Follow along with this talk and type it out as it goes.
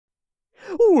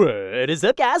What is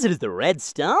up, guys? It is the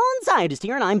Redstone Scientist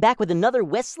here, and I'm back with another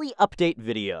Wesley update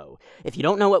video. If you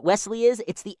don't know what Wesley is,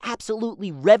 it's the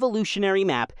absolutely revolutionary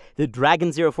map that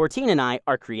Dragon014 and I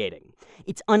are creating.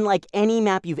 It's unlike any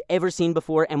map you've ever seen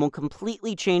before and will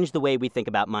completely change the way we think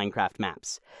about Minecraft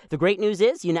maps. The great news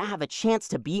is you now have a chance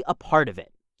to be a part of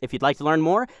it. If you'd like to learn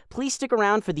more, please stick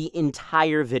around for the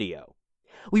entire video.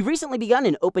 We've recently begun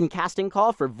an open casting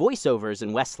call for voiceovers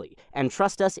in Wesley, and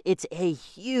trust us, it's a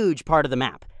huge part of the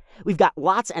map. We've got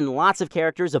lots and lots of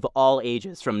characters of all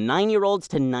ages, from 9-year-olds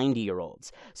to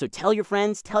 90-year-olds. So tell your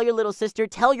friends, tell your little sister,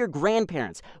 tell your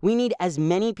grandparents. We need as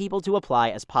many people to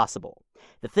apply as possible.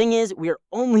 The thing is, we're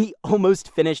only almost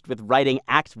finished with writing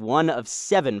Act 1 of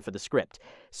 7 for the script.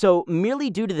 So merely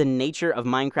due to the nature of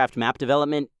Minecraft map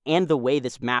development and the way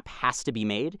this map has to be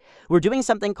made, we're doing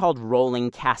something called rolling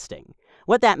casting.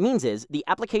 What that means is the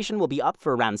application will be up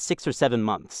for around 6 or 7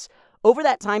 months. Over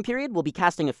that time period, we'll be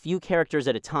casting a few characters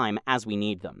at a time as we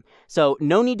need them. So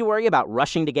no need to worry about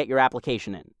rushing to get your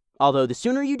application in. Although the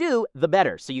sooner you do, the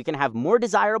better, so you can have more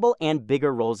desirable and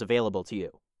bigger roles available to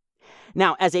you.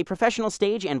 Now, as a professional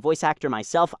stage and voice actor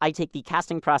myself, I take the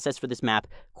casting process for this map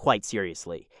quite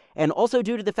seriously. And also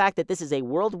due to the fact that this is a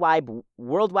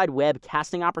worldwide web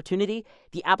casting opportunity,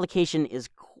 the application is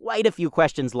quite a few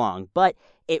questions long, but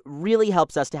it really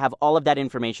helps us to have all of that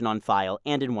information on file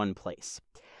and in one place.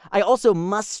 I also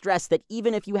must stress that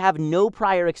even if you have no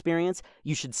prior experience,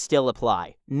 you should still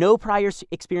apply. No prior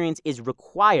experience is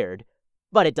required,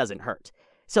 but it doesn't hurt.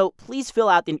 So please fill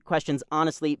out the questions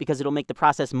honestly because it'll make the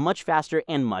process much faster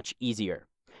and much easier.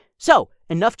 So,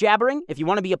 enough jabbering. If you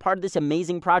want to be a part of this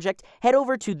amazing project, head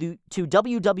over to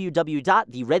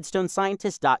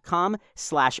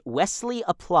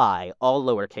www.theredstonescientist.com/WesleyApply, all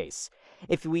lowercase.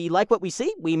 If we like what we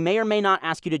see, we may or may not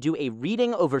ask you to do a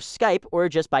reading over Skype or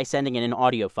just by sending in an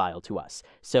audio file to us.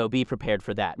 So be prepared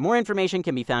for that. More information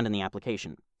can be found in the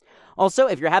application. Also,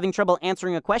 if you're having trouble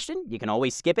answering a question, you can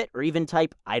always skip it or even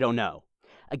type, "I don't know."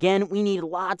 Again, we need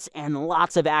lots and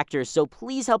lots of actors, so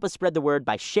please help us spread the word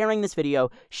by sharing this video,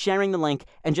 sharing the link,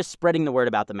 and just spreading the word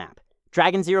about the map.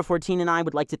 Dragon014 and I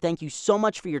would like to thank you so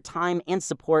much for your time and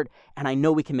support, and I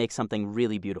know we can make something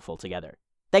really beautiful together.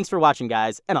 Thanks for watching,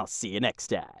 guys, and I'll see you next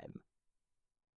time.